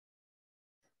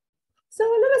So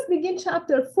let us begin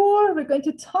chapter 4. We're going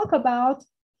to talk about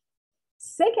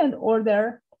second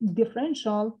order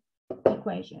differential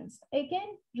equations.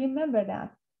 Again, remember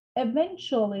that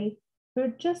eventually we're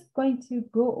just going to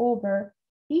go over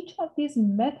each of these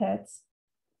methods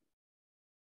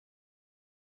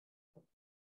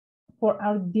for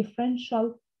our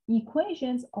differential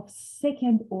equations of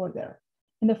second order.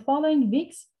 In the following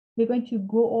weeks, we're going to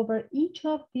go over each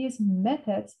of these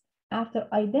methods after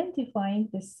identifying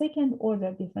the second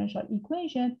order differential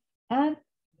equation and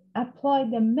apply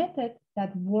the method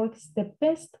that works the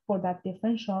best for that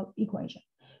differential equation.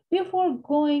 Before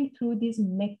going through these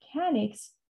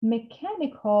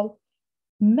mechanical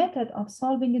method of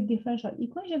solving a differential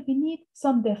equation, we need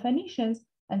some definitions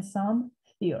and some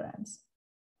theorems.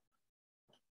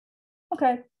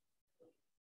 Okay.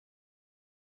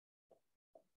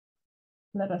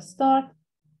 Let us start.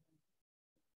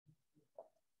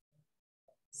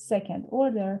 Second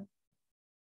order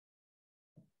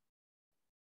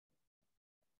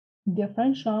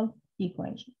differential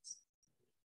equations.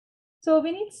 So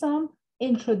we need some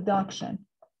introduction.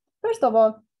 First of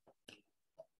all,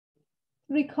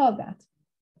 recall that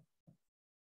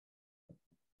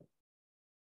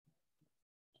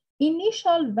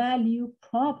initial value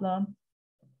problem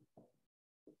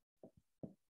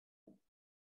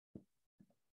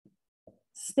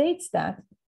states that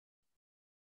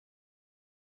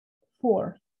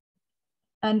for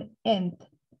an nth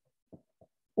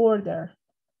order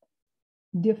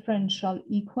differential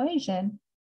equation,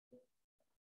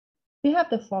 we have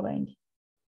the following: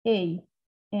 a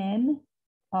n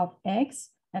of x,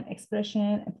 an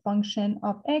expression, a function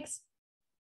of x,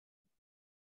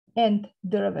 nth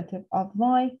derivative of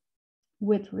y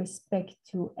with respect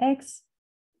to x,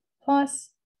 plus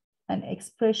an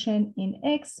expression in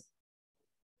x,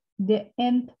 the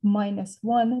nth minus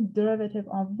 1 derivative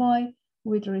of y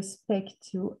with respect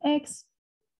to x,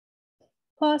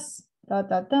 plus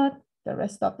the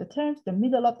rest of the terms, the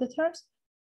middle of the terms,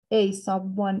 a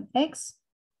sub 1x,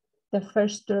 the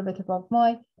first derivative of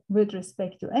y with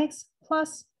respect to x,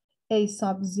 plus a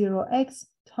sub 0x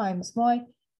times y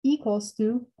equals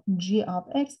to g of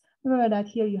x. Remember that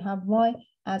here you have y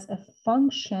as a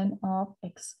function of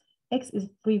x. X is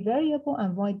free variable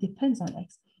and y depends on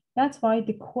x. That's why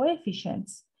the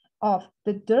coefficients of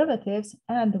the derivatives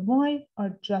and y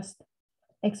are just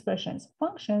expressions,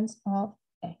 functions of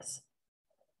x.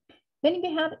 When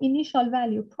we have initial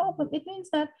value problem, it means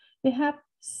that we have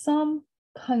some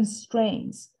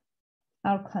constraints.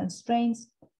 Our constraints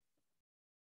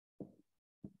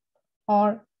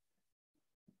are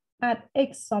at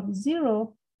x sub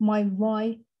 0, my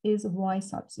y is y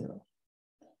sub 0.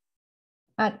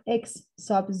 At x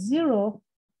sub 0,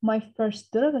 my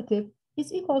first derivative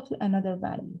is equal to another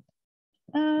value,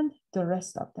 and the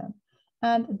rest of them.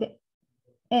 And the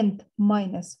nth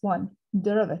minus 1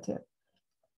 derivative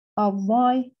of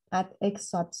y at x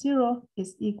sub 0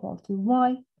 is equal to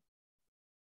y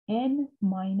n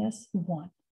minus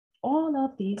 1. All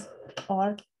of these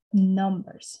are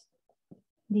numbers.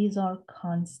 These are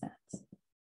constants.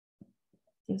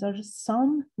 These are just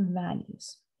some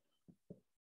values.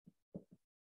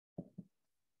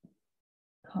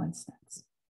 Constants.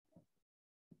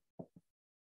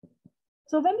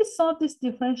 So when we solve this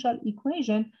differential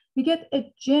equation, we get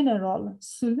a general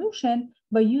solution.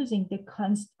 By using the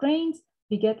constraints,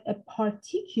 we get a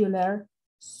particular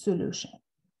solution.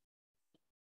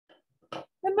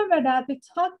 Remember that we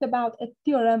talked about a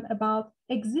theorem about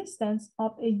existence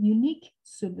of a unique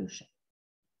solution.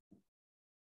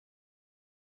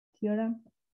 Theorem,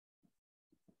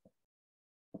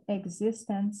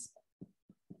 existence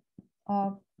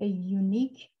of a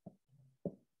unique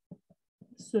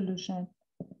solution.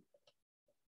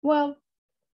 Well,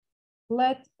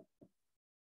 let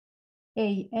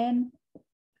an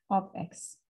of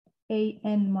x,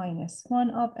 an minus 1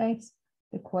 of x,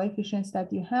 the coefficients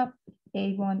that you have,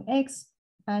 a1x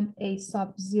and a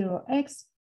sub 0x,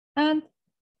 and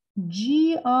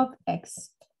g of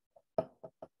x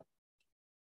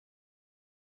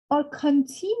are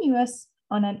continuous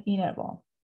on an interval.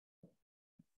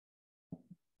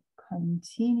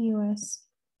 Continuous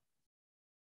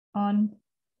on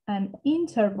an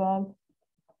interval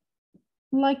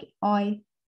like I.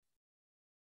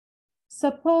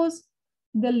 Suppose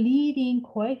the leading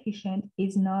coefficient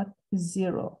is not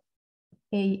 0.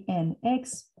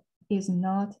 Anx is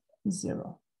not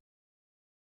 0.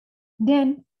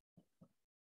 Then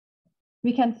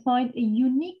we can find a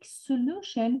unique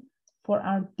solution for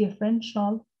our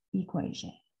differential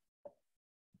equation.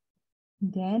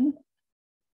 Then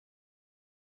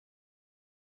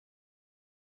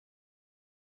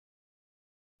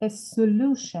a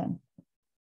solution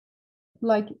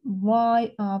like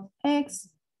y of x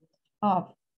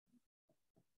of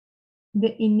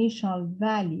the initial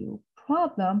value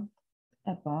problem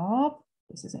above,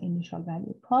 this is an initial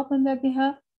value problem that we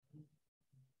have,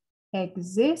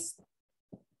 exists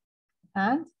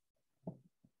and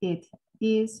it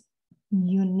is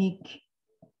unique.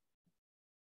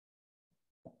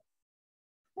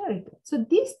 Very good. So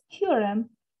this theorem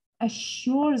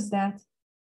assures that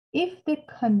if the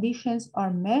conditions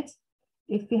are met,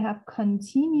 if we have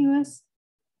continuous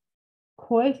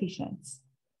coefficients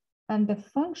and the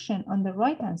function on the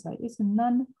right-hand side is a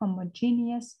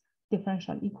non-homogeneous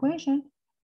differential equation,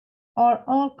 are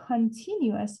all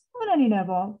continuous on an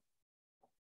interval,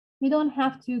 we don't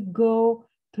have to go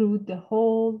through the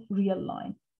whole real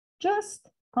line, just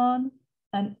on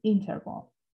an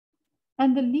interval.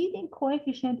 And the leading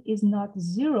coefficient is not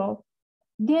 0,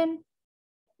 then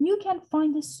you can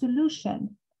find a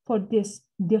solution for this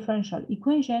differential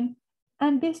equation.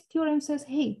 And this theorem says,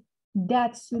 hey,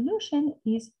 that solution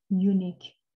is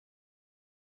unique.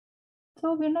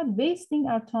 So we're not wasting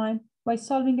our time by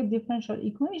solving a differential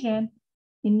equation,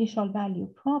 initial value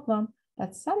problem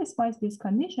that satisfies these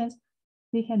conditions.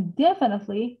 We can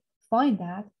definitely find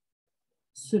that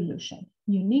solution,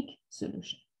 unique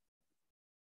solution.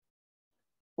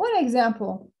 One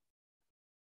example,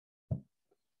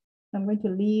 I'm going to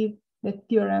leave the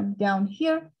theorem down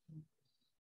here.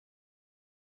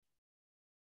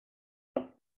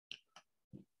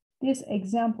 This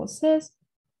example says,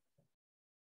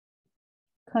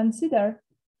 consider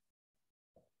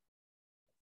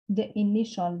the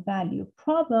initial value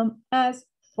problem as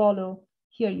follow.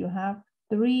 Here you have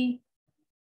 3,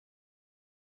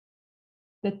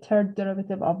 the third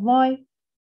derivative of y,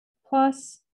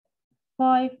 plus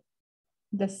 5,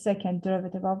 the second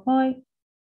derivative of y,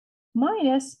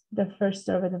 minus the first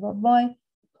derivative of y,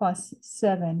 plus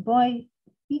 7y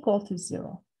equal to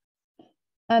 0.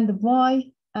 And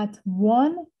y at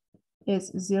 1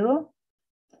 is 0.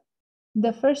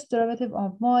 The first derivative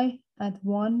of y at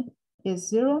 1 is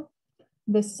 0.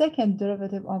 The second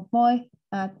derivative of y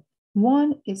at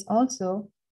 1 is also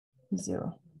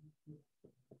 0.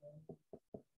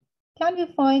 Can we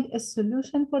find a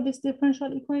solution for this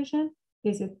differential equation?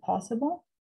 Is it possible?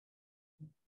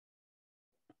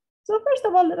 So first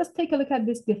of all, let us take a look at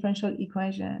this differential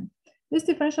equation. This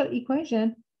differential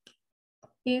equation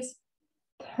is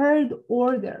third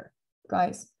order.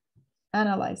 Guys,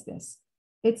 analyze this.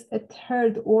 It's a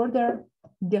third order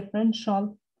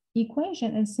differential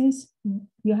equation. And since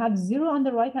you have 0 on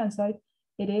the right-hand side,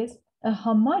 it is a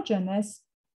homogeneous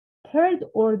third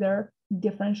order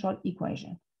differential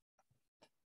equation.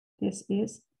 This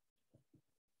is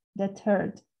the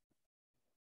third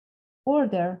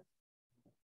order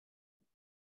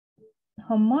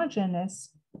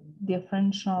homogeneous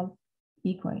differential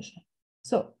equation.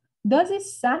 So does it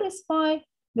satisfy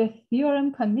the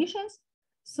theorem conditions?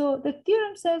 So the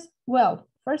theorem says, well,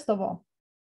 first of all,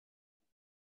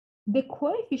 the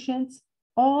coefficients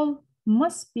all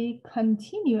must be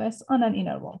continuous on an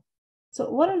interval. So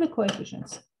what are the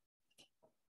coefficients?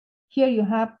 Here you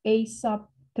have a sub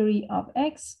 3 of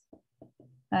x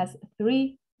as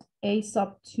 3, a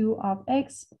sub 2 of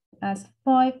x as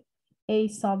 5, a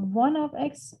sub 1 of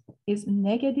x is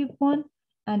 -1,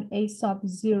 and a sub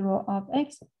 0 of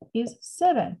x is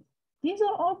 7. These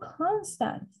are all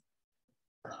constant,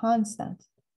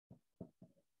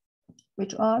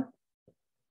 which are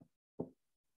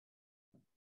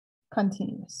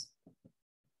continuous.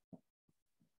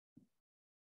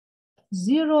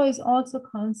 0 is also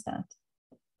constant.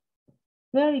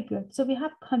 Very good. So we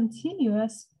have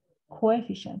continuous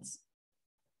coefficients.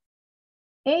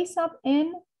 A sub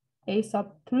n, a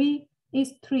sub 3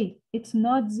 is 3. It's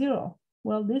not 0.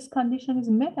 Well, this condition is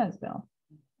met as well.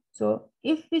 So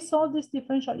if we solve this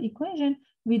differential equation,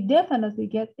 we definitely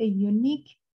get a unique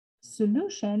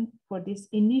solution for this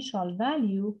initial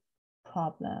value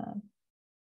problem.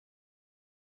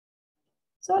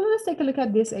 So let us take a look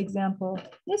at this example.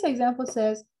 This example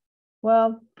says,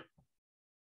 well,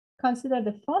 consider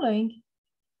the following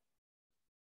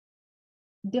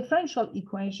differential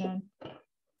equation.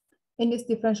 In this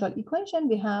differential equation,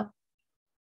 we have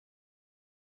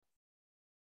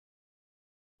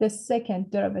the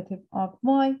second derivative of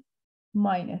y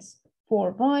minus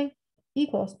 4y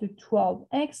equals to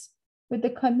 12x with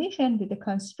the condition, with the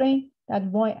constraint that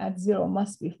y at 0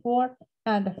 must be 4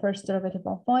 and the first derivative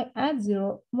of y at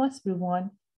 0 must be 1.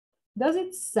 Does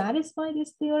it satisfy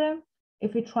this theorem?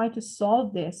 If we try to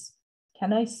solve this,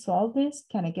 can I solve this?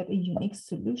 Can I get a unique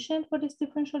solution for this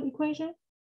differential equation?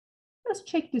 Let's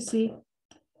check to see.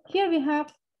 Here we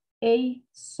have a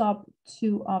sub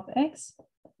 2 of x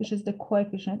which is the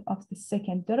coefficient of the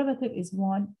second derivative, is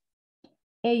 1.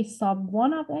 A sub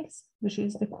 1 of x, which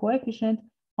is the coefficient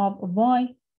of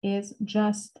y, is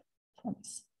just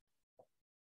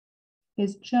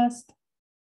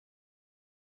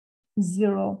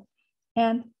 0.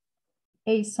 And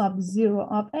a sub 0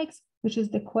 of x, which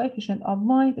is the coefficient of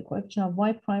y, the coefficient of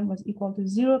y prime was equal to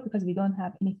 0 because we don't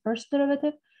have any first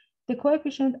derivative. The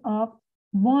coefficient of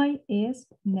y is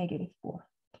 -4.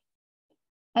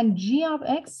 And g of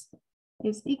x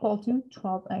is equal to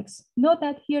 12x. Note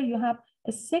that here you have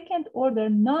a second order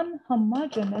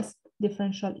non-homogeneous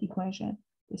differential equation.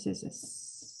 This is a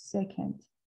second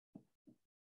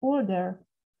order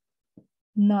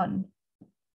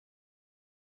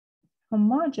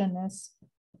non-homogeneous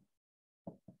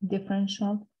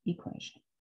differential equation.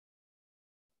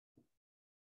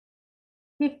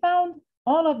 We found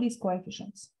all of these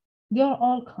coefficients. They are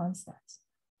all constants.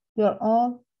 They are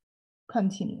all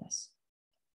continuous.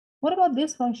 What about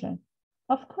this function?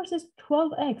 Of course, it's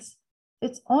 12x.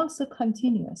 It's also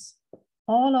continuous.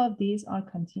 All of these are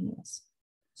continuous.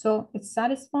 So it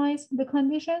satisfies the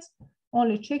conditions.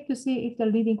 Only check to see if the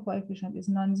leading coefficient is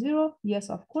non-zero. Yes,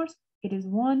 of course, it is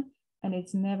 1 and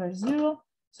it's never 0.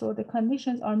 So the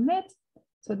conditions are met.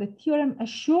 So the theorem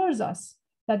assures us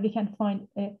that we can find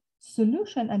a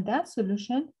solution, and that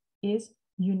solution is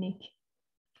unique.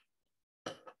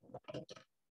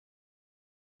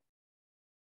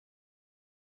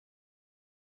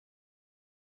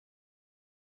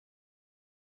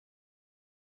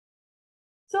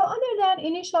 So other than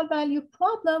initial value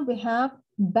problem, we have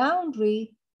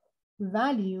boundary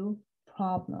value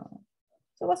problem.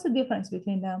 So what's the difference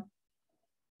between them?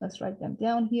 Let's write them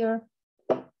down here.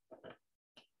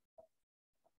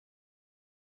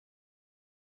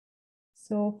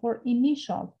 So for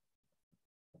initial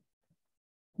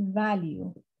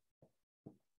value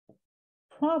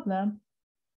problem,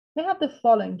 we have the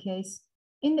following case.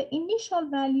 In the initial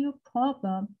value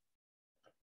problem,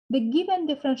 the given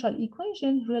differential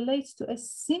equation relates to a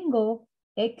single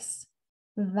x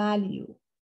value.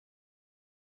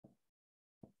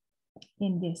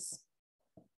 In this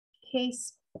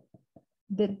case,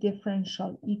 the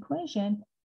differential equation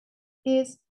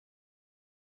is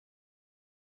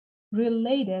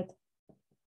related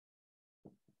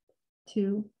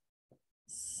to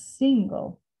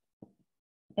single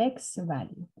x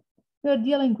value. We are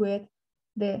dealing with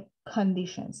the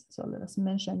conditions. So let us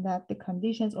mention that the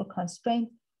conditions or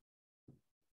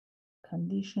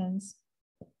conditions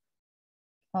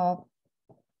of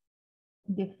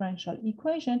differential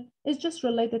equation is just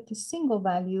related to single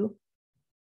value.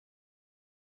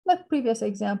 Like previous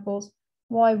examples,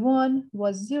 y1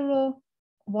 was 0,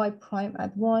 y prime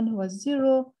at 1 was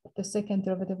 0, the second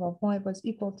derivative of y was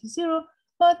equal to 0,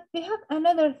 but we have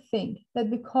another thing that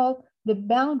we call the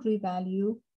boundary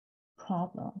value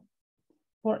problem.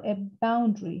 For a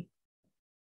boundary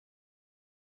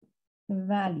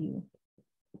value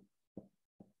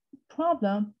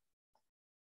problem,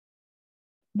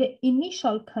 the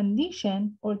initial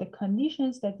condition or the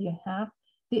conditions that you have,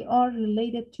 they are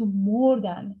related to more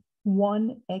than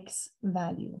one x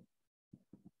value.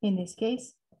 In this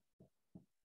case,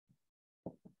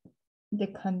 the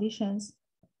conditions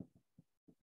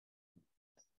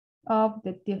of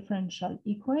the differential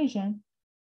equation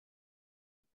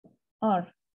are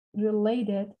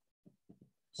related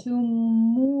to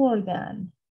more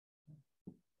than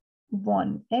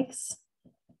one x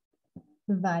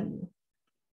value.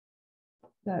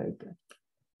 Very good.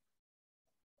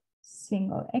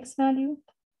 Single x value,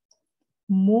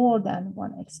 more than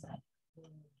one x value.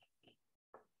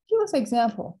 Give us an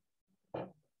example.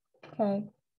 Okay.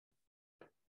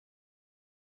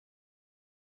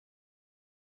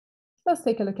 Let's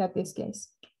take a look at this case.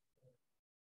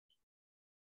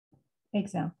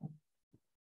 Example.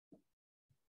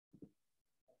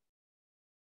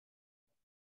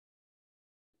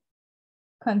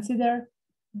 Consider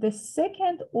the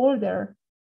second order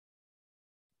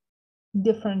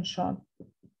differential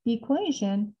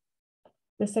equation,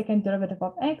 the second derivative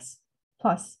of x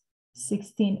plus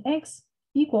 16x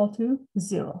equal to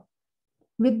 0.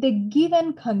 With the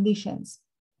given conditions,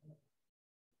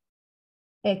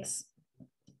 x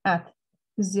at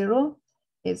 0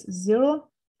 is 0,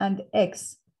 and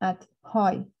x at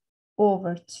pi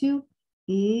over 2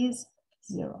 is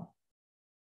 0.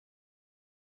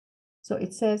 So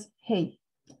it says, hey,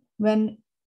 when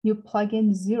you plug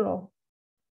in 0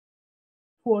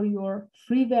 for your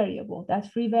free variable,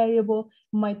 that free variable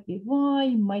might be y,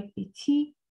 might be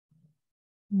t,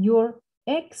 your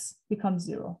x becomes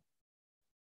 0.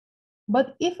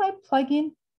 But if I plug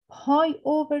in pi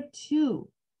over 2,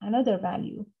 another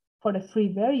value for the free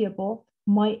variable,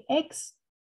 my x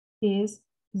is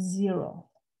 0.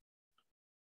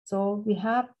 So we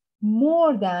have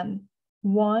more than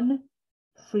one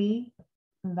free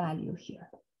value here.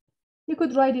 You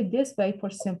could write it this way for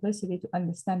simplicity to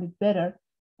understand it better.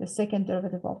 The second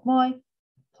derivative of y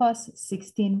plus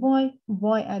 16y,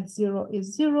 y at 0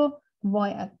 is 0, y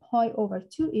at pi over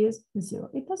 2 is 0.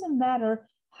 It doesn't matter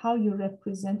how you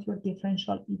represent your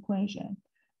differential equation.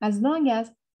 As long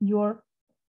as your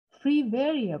free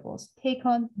variables take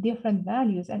on different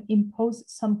values and impose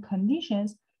some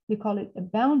conditions, we call it a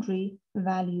boundary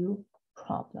value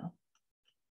problem.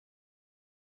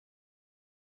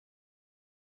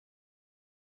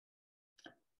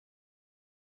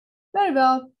 Very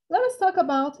well, let us talk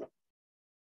about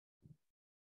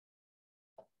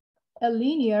a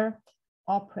linear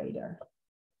operator.